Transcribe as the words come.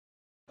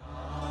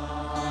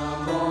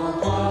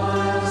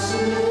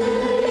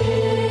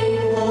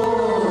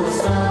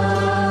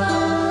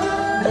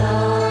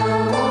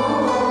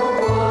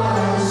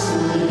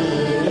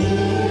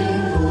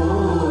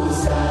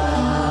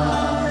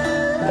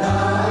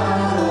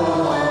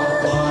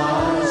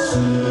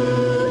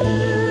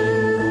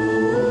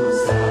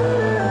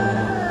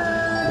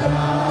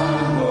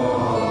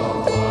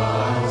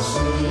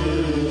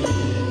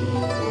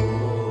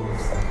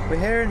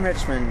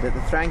Richmond at the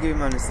Thrangu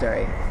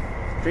Monastery.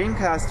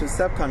 DreamCast was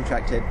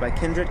subcontracted by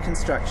Kindred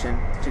Construction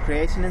to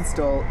create and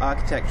install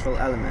architectural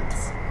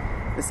elements.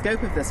 The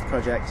scope of this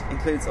project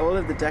includes all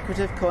of the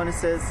decorative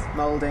cornices,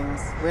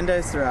 mouldings, window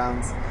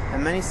surrounds,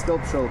 and many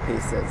sculptural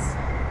pieces.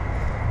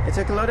 It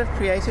took a lot of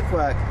creative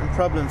work and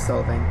problem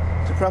solving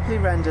to properly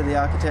render the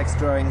architect's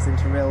drawings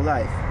into real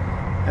life,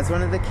 as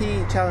one of the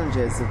key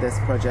challenges of this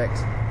project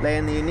lay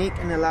in the unique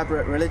and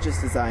elaborate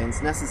religious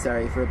designs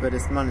necessary for a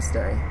Buddhist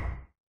monastery.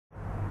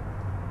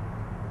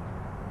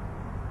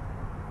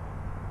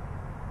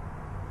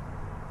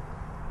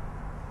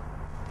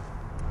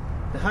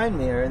 Behind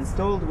me are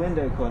installed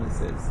window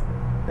cornices.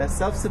 They're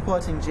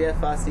self-supporting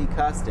GFRC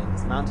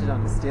castings mounted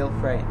on a steel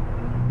frame.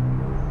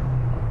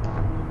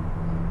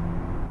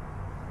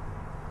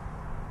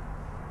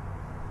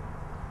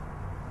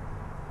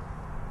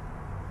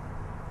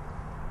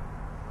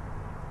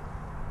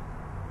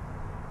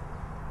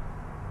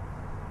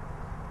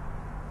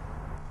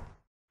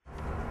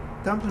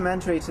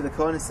 Complementary to the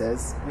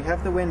cornices, we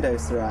have the window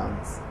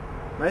surrounds.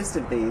 Most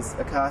of these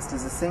are cast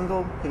as a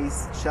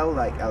single-piece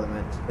shell-like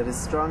element that is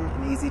strong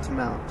and easy to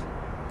mount.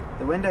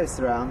 The window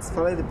surrounds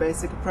follow the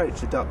basic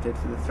approach adopted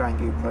for the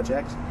Thrangu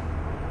project,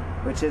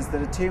 which is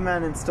that a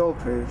two-man install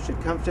crew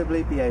should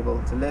comfortably be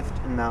able to lift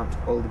and mount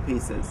all the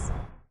pieces.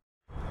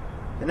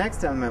 The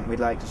next element we'd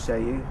like to show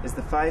you is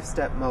the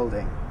 5-step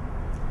moulding.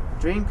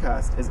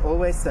 DreamCast is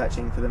always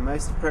searching for the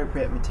most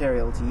appropriate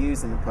material to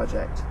use in a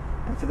project,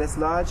 and for this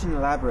large and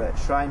elaborate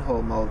shrine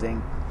hall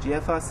moulding,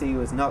 GFRC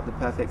was not the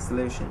perfect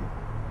solution.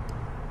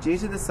 Due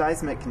to the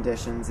seismic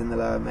conditions in the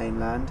lower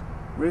mainland,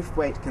 roof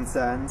weight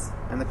concerns,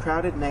 and the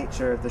crowded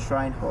nature of the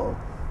shrine hall,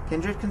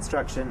 Kindred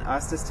Construction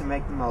asked us to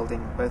make the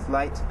moulding both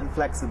light and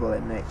flexible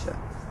in nature.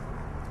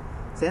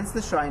 Since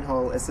the shrine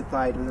hall is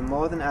supplied with a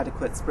more than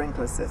adequate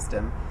sprinkler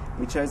system,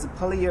 we chose a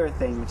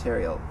polyurethane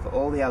material for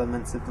all the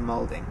elements of the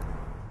moulding.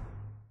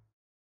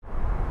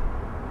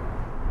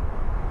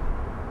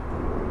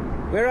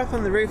 We're up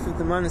on the roof of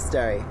the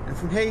monastery, and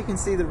from here you can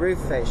see the roof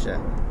fascia,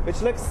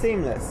 which looks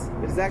seamless,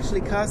 but is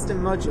actually cast in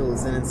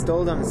modules and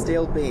installed on a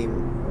steel beam.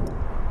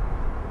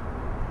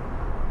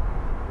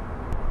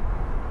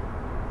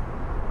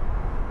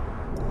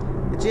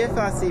 The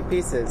GFRC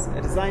pieces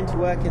are designed to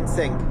work in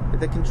sync with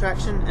the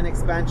contraction and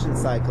expansion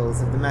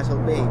cycles of the metal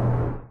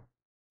beam.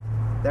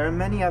 There are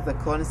many other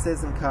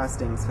cornices and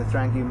castings for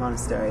Thrangu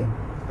Monastery,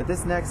 but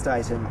this next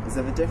item is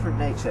of a different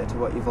nature to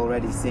what you've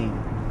already seen.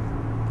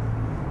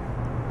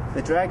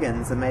 The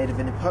dragons are made of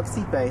an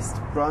epoxy-based,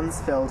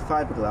 bronze-filled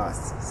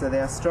fiberglass, so they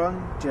are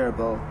strong,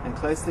 durable, and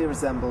closely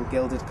resemble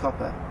gilded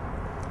copper.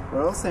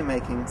 We're also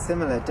making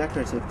similar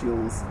decorative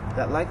jewels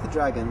that, like the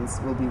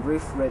dragons, will be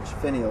roof-ridge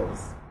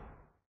finials.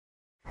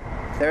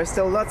 There are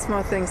still lots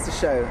more things to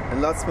show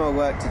and lots more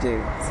work to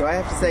do, so I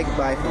have to say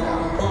goodbye for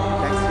now.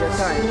 Thanks for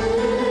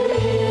your time.